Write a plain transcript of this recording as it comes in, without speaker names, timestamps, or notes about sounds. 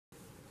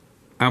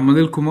I'm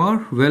Anil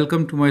Kumar.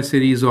 Welcome to my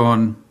series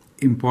on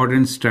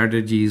important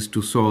strategies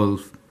to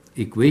solve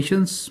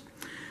equations.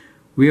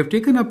 We have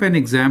taken up an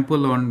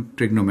example on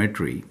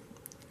trigonometry,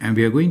 and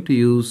we are going to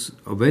use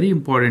a very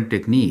important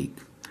technique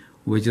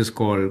which is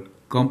called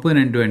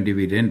Componendo and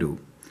Dividendo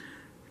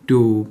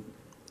to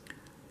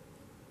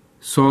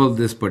solve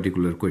this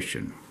particular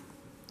question.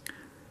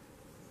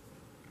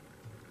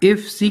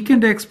 If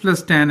secant x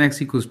plus tan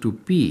x equals to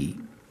p,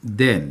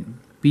 then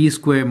p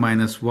square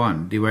minus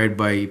 1 divided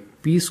by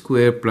p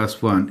square plus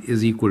 1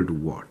 is equal to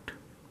what?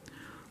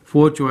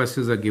 Four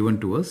choices are given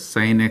to us: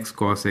 sin x,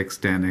 cos x,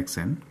 tan x,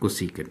 and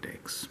cosecant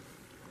x.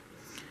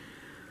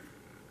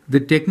 The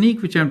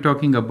technique which I am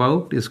talking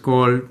about is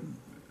called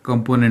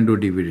Componendo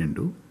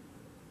Dividendo.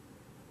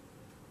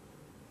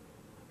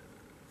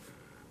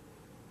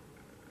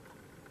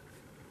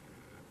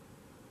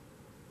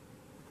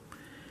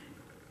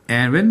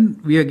 And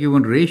when we are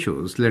given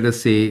ratios, let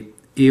us say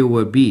a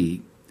over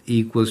b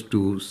equals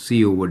to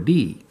c over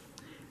d,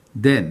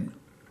 then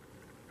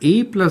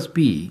a plus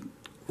b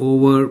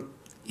over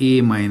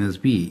a minus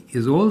b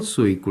is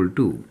also equal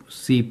to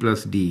c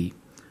plus d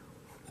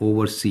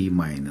over c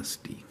minus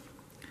d.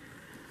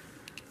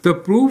 The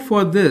proof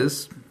for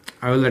this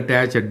I will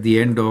attach at the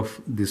end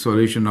of the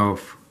solution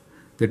of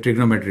the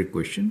trigonometric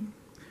question.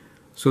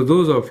 So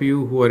those of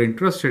you who are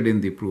interested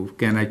in the proof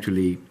can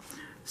actually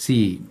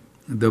see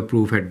the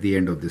proof at the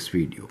end of this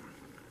video.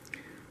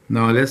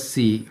 Now let's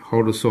see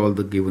how to solve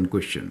the given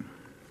question.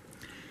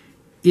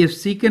 If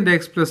secant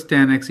x plus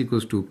tan x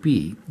equals to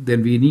p,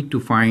 then we need to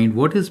find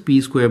what is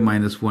p square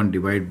minus 1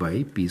 divided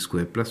by p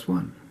square plus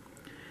 1.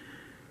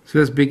 So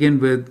let's begin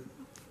with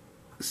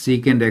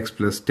secant x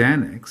plus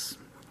tan x,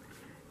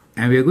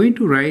 and we are going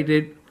to write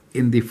it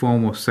in the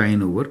form of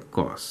sine over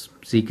cos.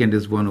 Secant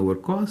is 1 over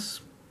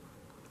cos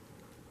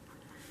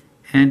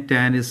and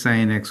tan is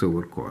sine x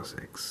over cos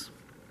x.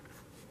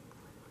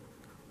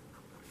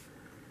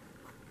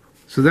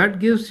 So that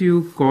gives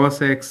you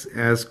cos x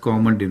as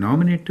common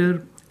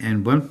denominator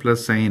and 1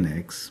 plus sin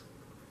x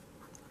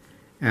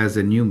as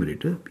a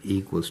numerator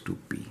equals to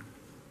p.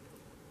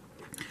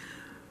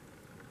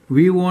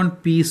 We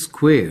want p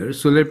square,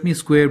 so let me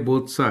square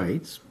both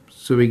sides.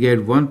 So we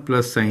get 1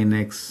 plus sin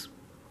x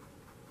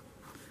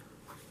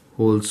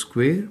whole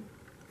square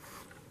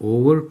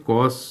over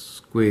cos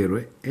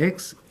square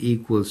x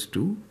equals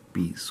to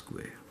p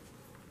square.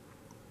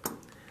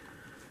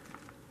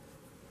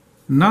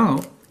 Now,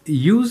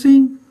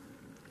 using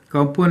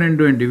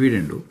Componendo and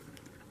Dividendo,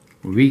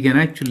 we can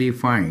actually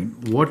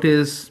find what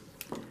is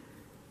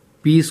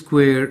p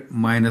square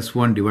minus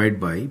 1 divided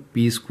by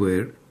p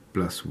square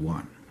plus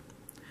 1.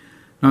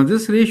 Now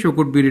this ratio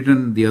could be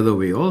written the other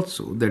way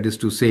also, that is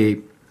to say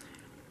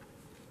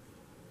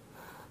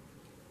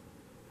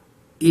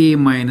a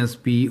minus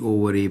b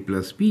over a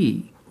plus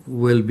b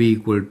will be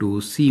equal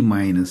to c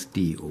minus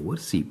d over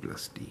c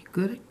plus d,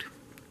 correct?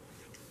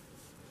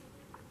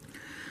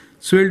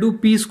 So we'll do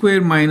p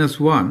square minus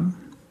 1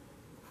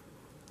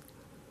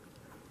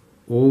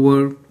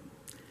 over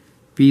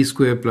p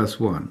square plus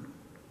 1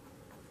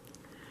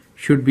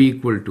 should be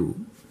equal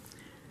to,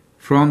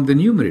 from the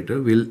numerator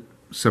we'll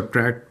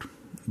subtract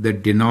the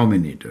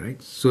denominator,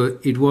 right? So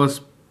it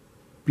was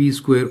p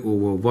square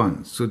over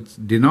 1. So its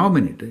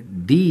denominator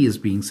d is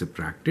being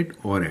subtracted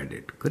or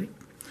added, correct?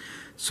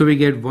 So we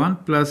get 1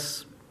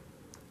 plus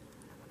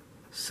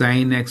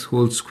sin x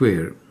whole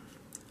square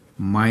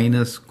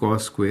minus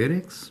cos square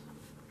x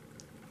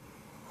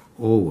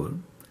over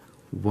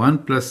 1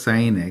 plus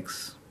sin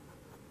x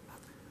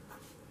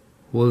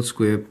whole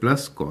square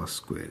plus cos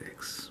square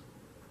x.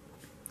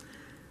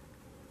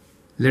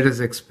 Let us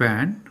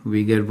expand.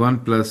 We get 1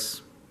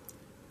 plus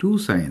 2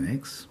 sin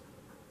x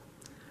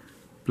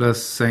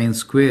plus sin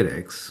square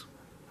x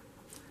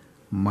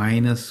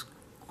minus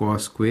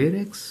cos square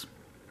x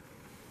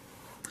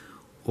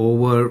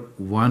over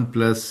 1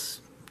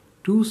 plus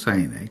 2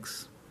 sin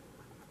x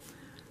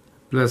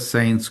plus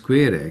sin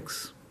square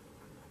x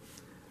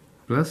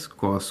plus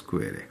cos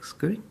square x,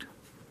 correct?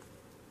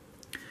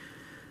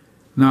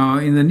 Now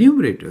in the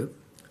numerator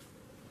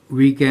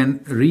we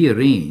can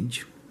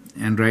rearrange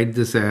and write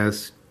this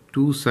as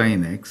 2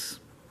 sin x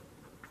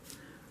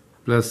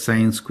plus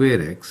sin square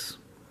x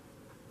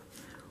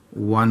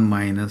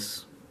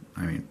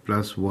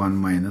plus 1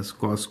 minus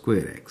cos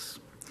square x.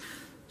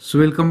 So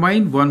we'll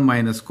combine 1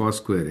 minus cos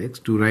square x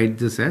to write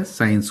this as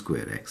sin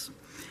square x.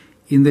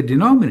 In the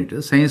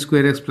denominator, sin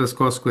square x plus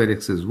cos square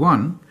x is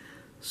 1,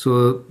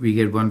 so we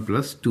get 1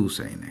 plus 2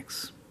 sin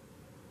x.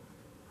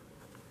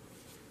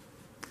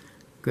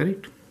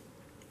 Correct?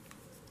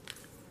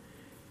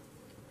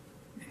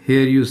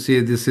 Here you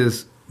say this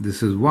is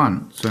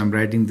 1, so I'm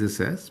writing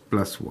this as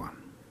plus 1.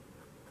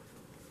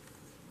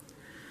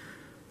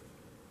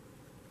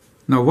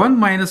 Now 1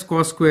 minus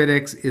cos square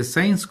x is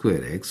sin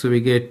square x, so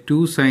we get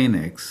 2 sin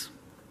x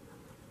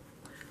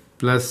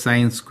plus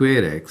sin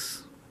square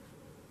x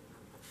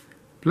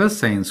plus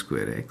sin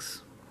square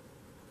x.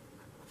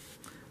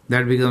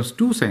 That becomes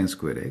 2 sin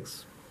square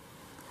x.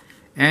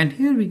 And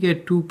here we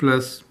get 2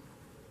 plus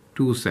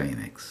 2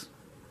 sin x.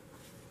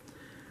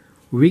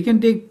 We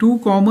can take 2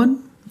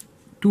 common,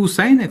 2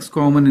 sin x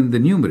common in the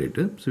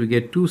numerator. So we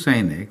get 2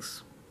 sin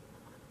x.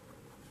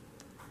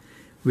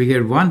 We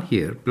get 1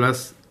 here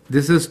plus,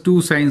 this is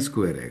 2 sin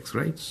square x,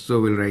 right? So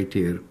we'll write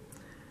here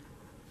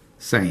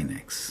sin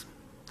x.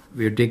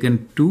 We have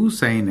taken 2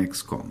 sin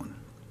x common.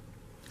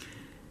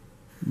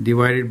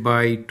 Divided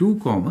by 2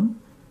 common,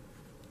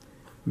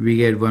 we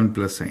get 1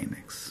 plus sin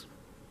x.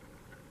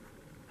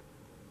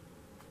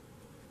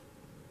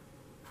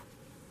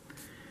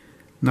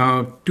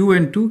 Now 2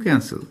 and 2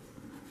 cancel.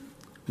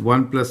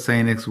 1 plus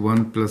sin x,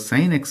 1 plus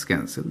sin x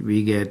cancel.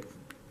 We get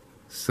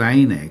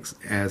sin x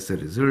as the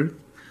result.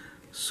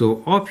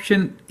 So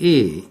option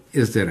A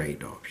is the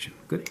right option,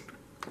 correct?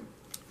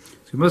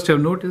 So you must have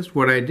noticed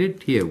what I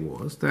did here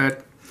was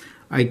that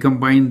I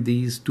combined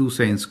these 2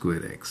 sin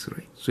square x,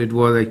 right? So it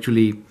was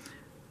actually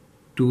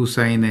 2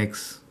 sin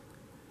x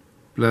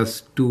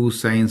plus 2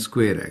 sin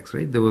square x,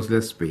 right? There was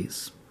less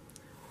space,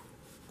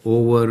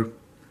 over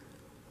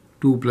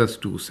 2 plus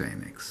 2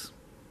 sin x.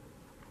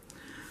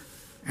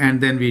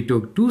 And then we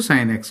took 2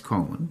 sin x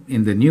common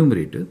in the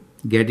numerator,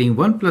 getting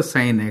 1 plus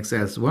sin x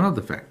as one of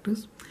the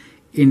factors.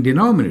 In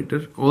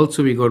denominator,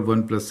 also we got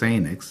 1 plus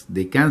sin x,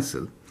 they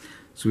cancel.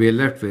 So we are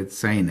left with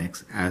sin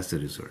x as the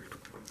result.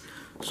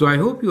 So I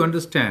hope you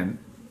understand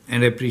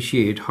and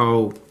appreciate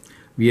how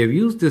we have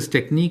used this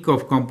technique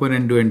of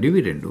componendo and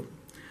dividendo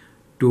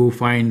to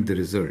find the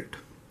result.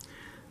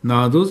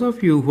 Now those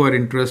of you who are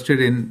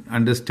interested in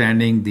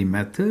understanding the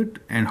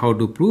method and how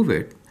to prove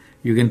it,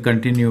 you can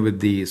continue with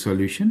the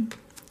solution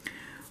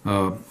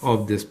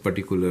of this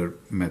particular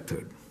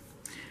method.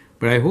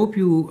 But I hope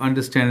you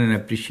understand and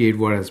appreciate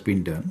what has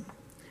been done.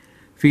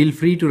 Feel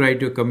free to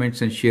write your comments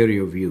and share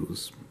your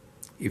views.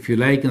 If you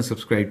like and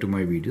subscribe to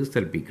my videos,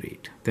 that'll be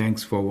great.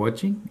 Thanks for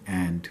watching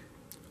and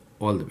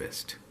all the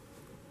best.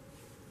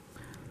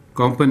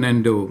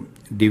 Componendo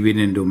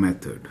dividendo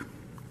method.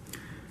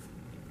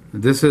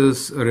 This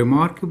is a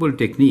remarkable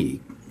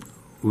technique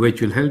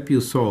which will help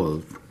you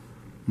solve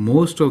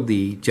most of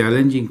the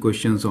challenging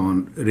questions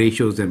on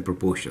ratios and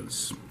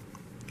proportions.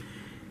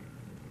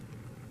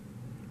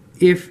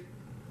 If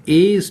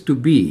A is to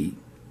B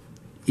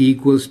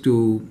equals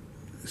to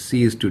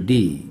C is to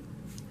D,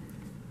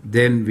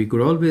 then we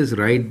could always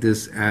write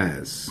this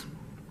as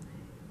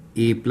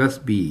A plus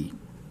B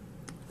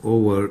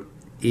over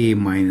A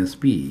minus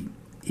B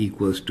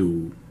equals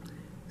to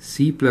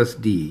C plus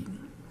D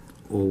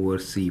over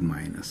C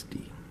minus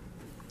D.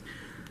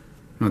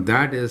 Now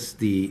that is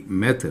the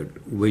method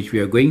which we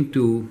are going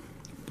to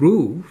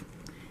prove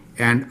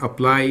and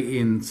apply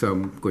in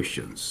some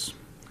questions.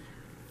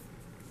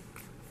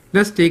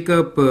 Let's take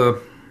up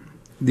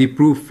the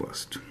proof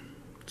first.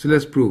 So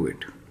let's prove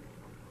it.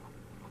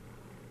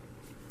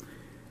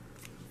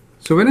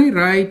 So when I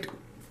write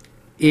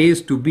A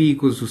is to B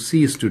equals to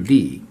C is to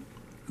D,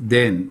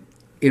 then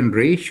in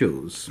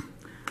ratios,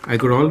 I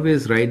could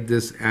always write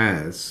this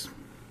as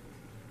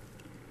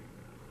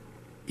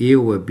A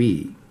over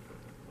B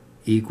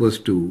equals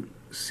to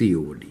C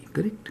over D,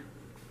 correct?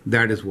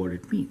 That is what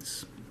it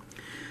means.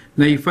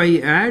 Now if I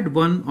add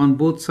 1 on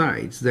both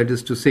sides, that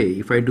is to say,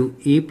 if I do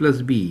A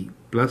plus B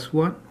plus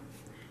 1,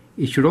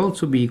 it should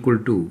also be equal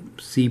to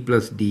C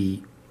plus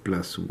D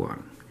plus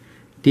 1.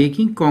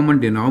 Taking common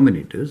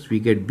denominators, we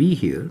get B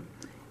here,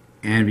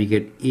 and we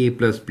get A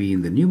plus B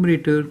in the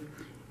numerator,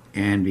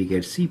 and we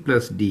get C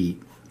plus D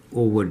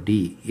over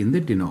D in the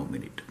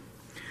denominator.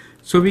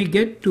 So we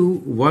get to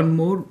one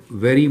more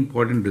very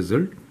important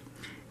result,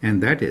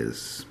 and that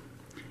is,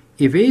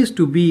 if A is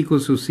to B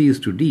equals to C is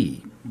to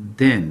D,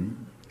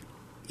 then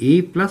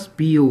A plus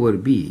B over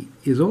B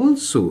is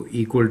also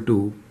equal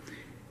to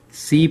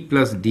C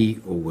plus D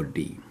over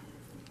D.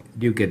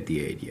 Do you get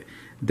the idea?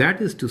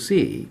 That is to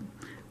say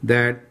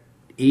that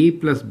A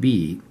plus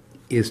B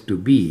is to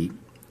B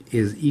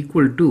is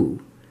equal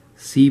to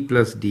C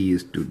plus D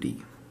is to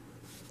D.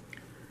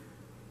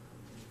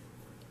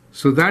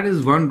 So that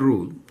is one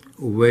rule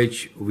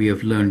which we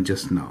have learned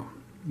just now.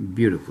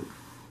 Beautiful.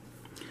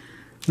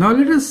 Now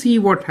let us see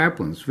what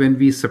happens when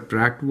we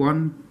subtract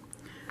 1.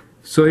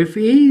 So if A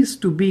is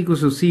to B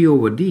equals to C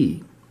over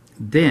D,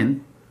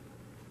 then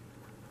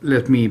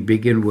let me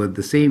begin with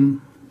the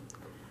same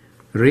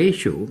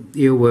ratio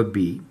A over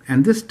B,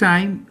 and this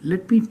time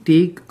let me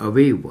take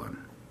away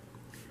 1.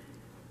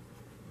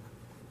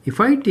 If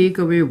I take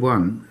away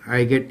 1,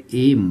 I get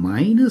A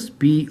minus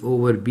B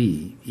over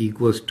B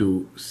equals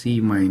to C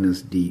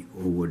minus D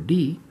over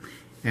D.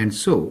 And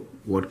so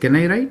what can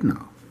I write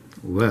now?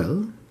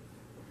 Well,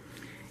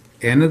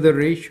 another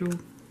ratio,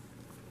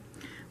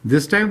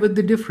 this time with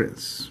the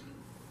difference.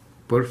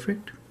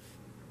 Perfect.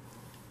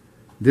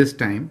 This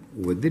time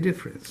with the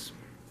difference.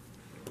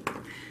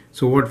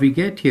 So what we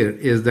get here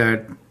is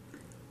that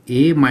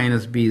A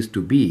minus B is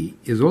to B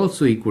is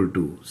also equal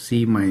to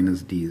C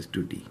minus D is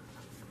to D.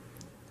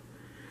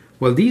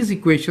 Well, these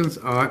equations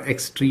are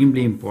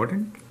extremely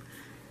important.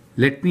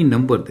 Let me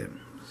number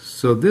them.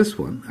 So this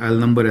one I'll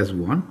number as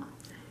 1,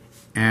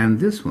 and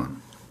this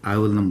one I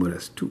will number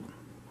as 2.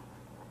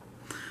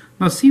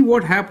 Now see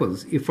what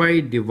happens if I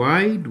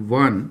divide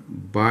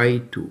 1 by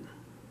 2.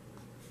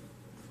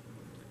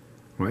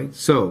 right?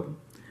 So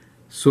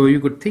you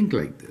could think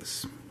like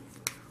this.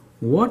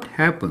 What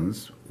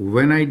happens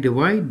when I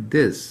divide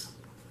this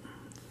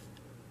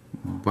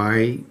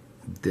by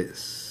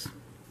this?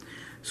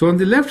 So on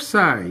the left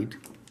side,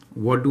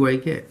 what do I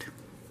get?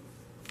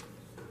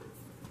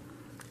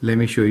 Let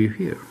me show you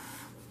here.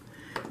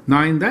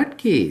 Now in that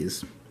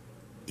case,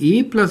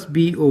 a plus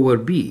b over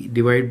b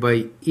divided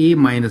by a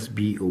minus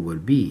b over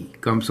b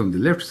comes on the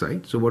left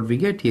side. So what we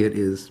get here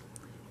is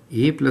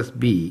a plus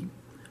b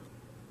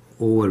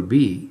over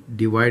b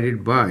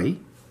divided by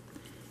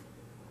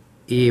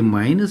a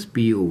minus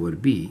b over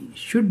b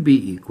should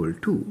be equal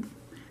to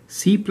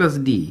c plus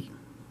d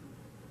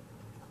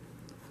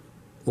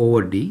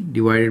over d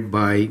divided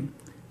by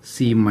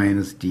c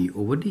minus d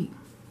over d.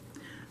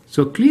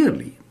 So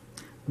clearly,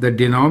 the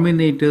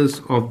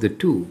denominators of the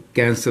two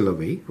cancel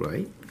away,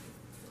 right?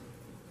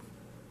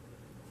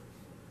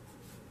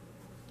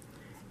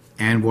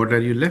 And what are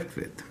you left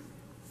with?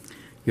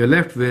 You're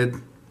left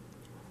with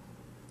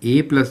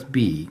a plus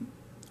b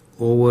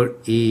over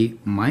a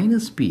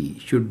minus b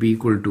should be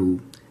equal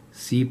to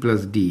c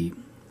plus d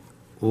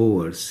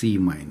over c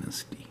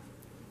minus d.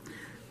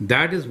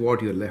 That is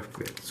what you're left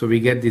with. So we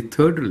get the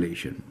third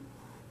relation,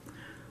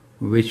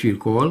 which we'll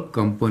call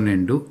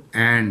componendo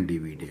and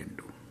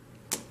dividendo.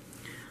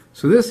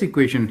 So this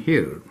equation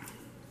here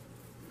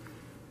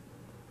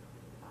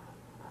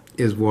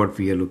is what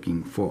we are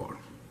looking for.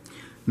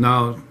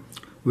 Now,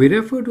 we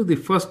refer to the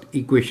first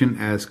equation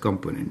as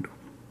componendo,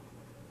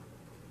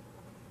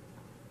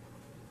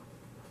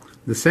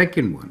 the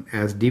second one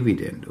as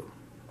dividendo.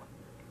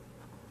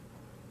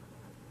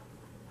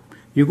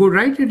 You could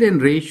write it in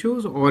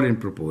ratios or in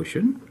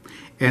proportion,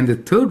 and the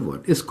third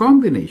one is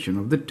combination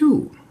of the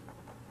two.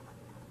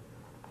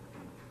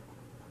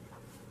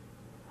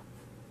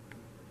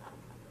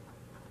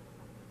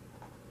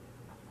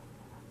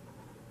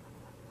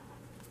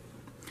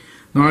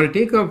 Now I'll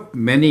take up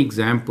many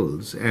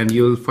examples and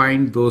you'll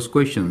find those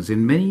questions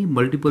in many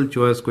multiple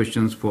choice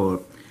questions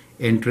for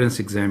entrance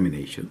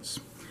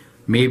examinations,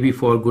 maybe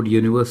for good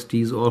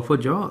universities or for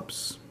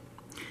jobs.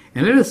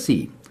 And let us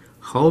see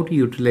how to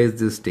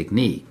utilize this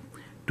technique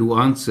to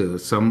answer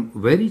some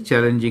very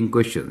challenging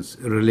questions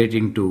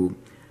relating to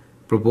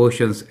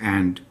proportions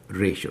and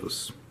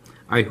ratios.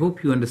 I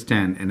hope you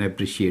understand and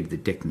appreciate the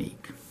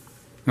technique.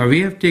 Now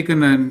we have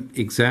taken an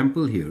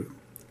example here.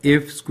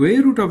 If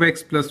square root of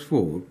x plus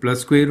 4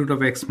 plus square root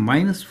of x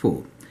minus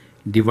 4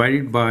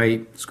 divided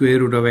by square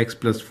root of x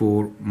plus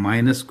 4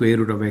 minus square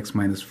root of x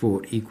minus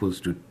 4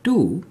 equals to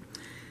 2,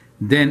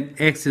 then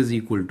x is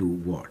equal to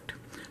what?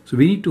 So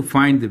we need to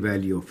find the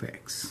value of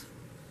x.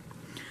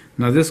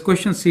 Now this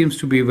question seems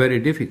to be very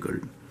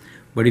difficult,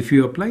 but if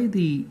you apply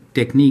the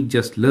technique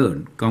just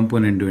learned,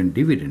 componendo and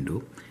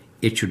dividendo,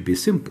 it should be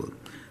simple.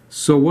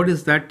 So what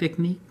is that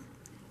technique?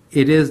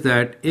 It is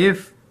that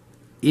if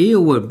a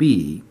over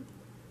b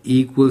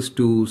equals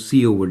to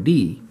c over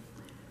d,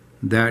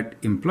 that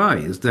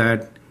implies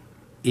that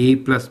a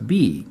plus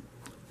b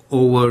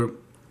over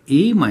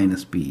a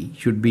minus b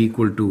should be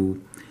equal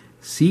to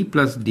c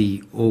plus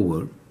d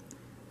over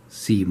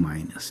c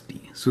minus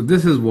d. So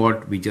this is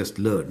what we just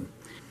learned.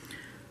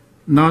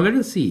 Now let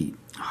us see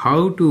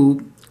how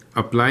to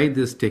apply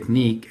this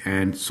technique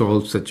and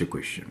solve such a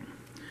question.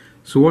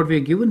 So what we are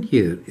given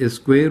here is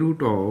square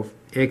root of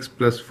x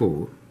plus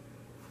 4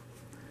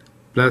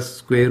 plus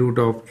square root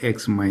of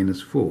x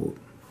minus 4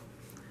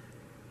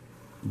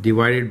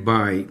 divided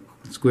by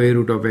square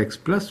root of x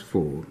plus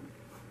 4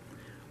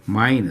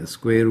 minus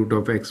square root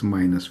of x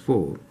minus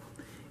 4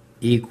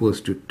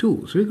 equals to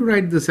 2. So we could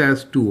write this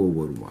as 2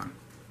 over 1.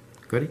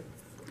 Correct?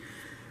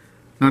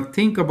 Now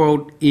think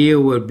about a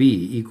over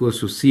b equals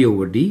to c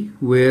over d,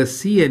 where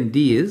c and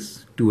d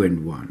is 2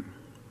 and 1.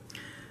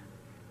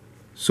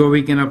 So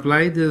we can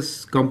apply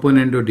this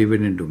componendo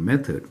dividendo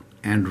method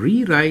and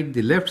rewrite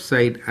the left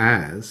side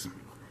as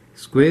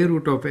square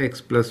root of x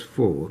plus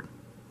 4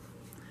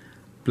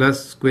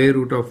 plus square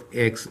root of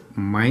x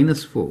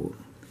minus 4,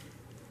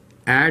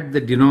 add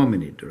the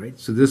denominator, right?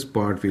 So this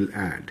part will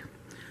add.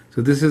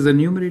 So this is the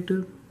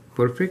numerator,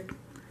 perfect.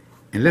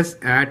 And let's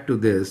add to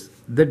this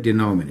the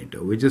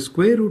denominator, which is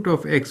square root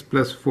of x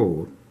plus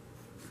 4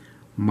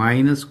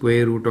 minus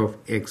square root of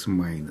x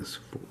minus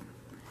 4.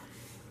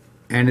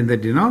 And in the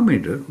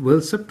denominator,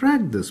 we'll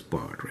subtract this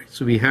part, right?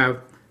 So we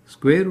have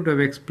square root of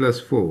x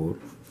plus 4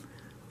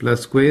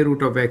 plus square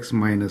root of x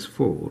minus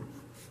 4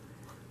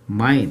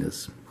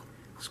 minus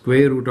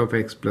square root of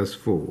x plus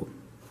 4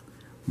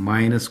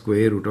 minus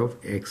square root of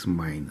x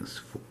minus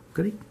 4.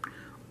 Correct?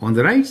 On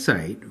the right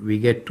side, we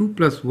get 2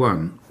 plus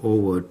 1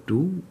 over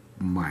 2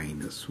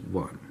 minus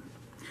 1.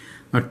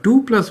 Now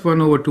 2 plus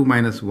 1 over 2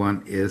 minus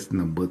 1 is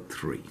number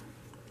 3.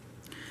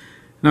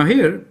 Now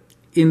here,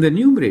 in the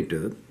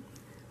numerator,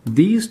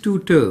 these two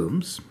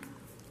terms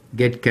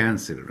get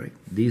cancelled, right?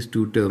 These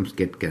two terms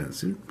get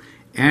cancelled.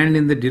 And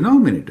in the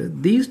denominator,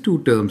 these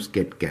two terms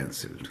get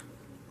cancelled.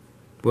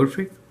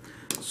 Perfect.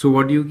 So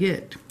what do you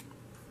get?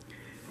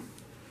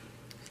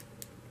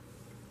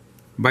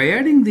 By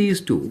adding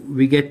these two,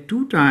 we get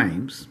 2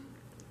 times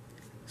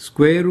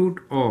square root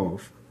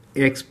of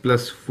x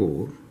plus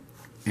 4,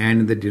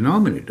 and in the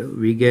denominator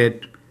we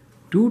get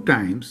 2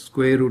 times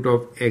square root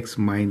of x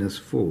minus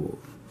 4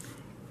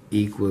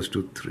 equals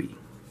to 3.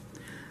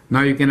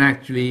 Now you can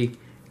actually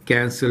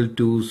cancel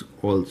 2's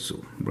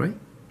also, right?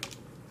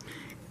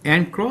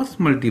 And cross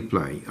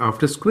multiply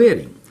after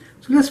squaring.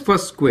 So let's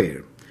first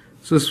square.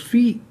 So if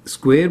we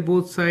square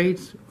both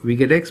sides, we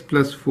get x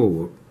plus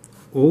 4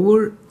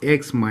 over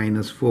x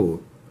minus 4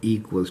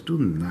 equals to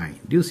 9.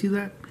 Do you see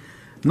that?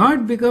 Now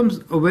it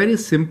becomes a very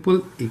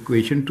simple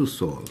equation to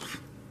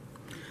solve.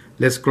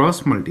 Let's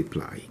cross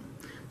multiply.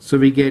 So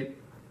we get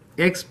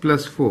x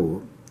plus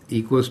 4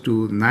 equals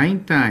to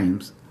 9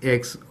 times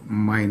x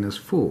minus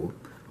 4,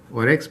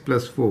 or x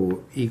plus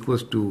 4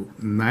 equals to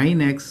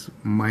 9x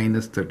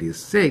minus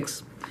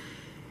 36,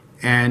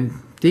 and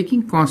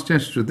taking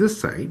constants to this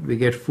side, we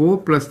get 4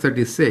 plus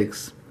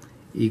 36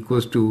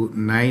 equals to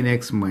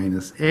 9x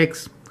minus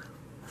x,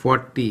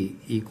 40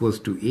 equals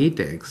to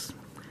 8x,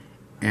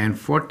 and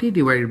 40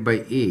 divided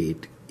by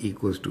 8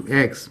 equals to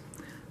x,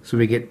 so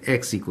we get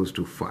x equals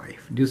to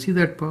 5. Do you see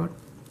that part?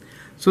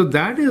 So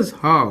that is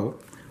how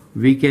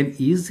we can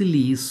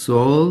easily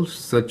solve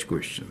such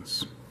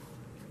questions.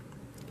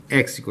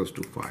 X equals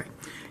to 5.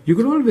 You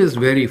can always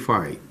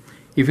verify.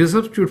 If you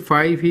substitute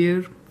 5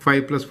 here,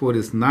 5 plus 4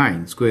 is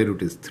 9, square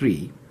root is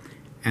 3,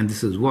 and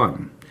this is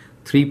 1.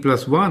 3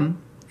 plus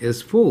 1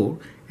 is 4,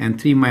 and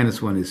 3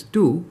 minus 1 is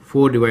 2.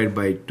 4 divided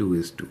by 2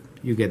 is 2.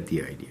 You get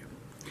the idea.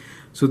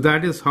 So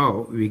that is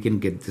how we can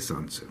get this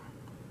answer.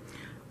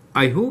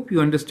 I hope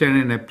you understand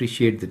and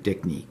appreciate the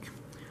technique.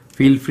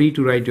 Feel free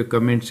to write your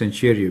comments and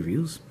share your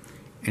views.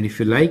 And if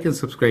you like and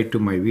subscribe to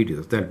my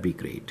videos, that'd be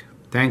great.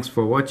 Thanks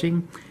for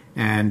watching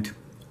and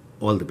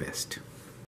all the best.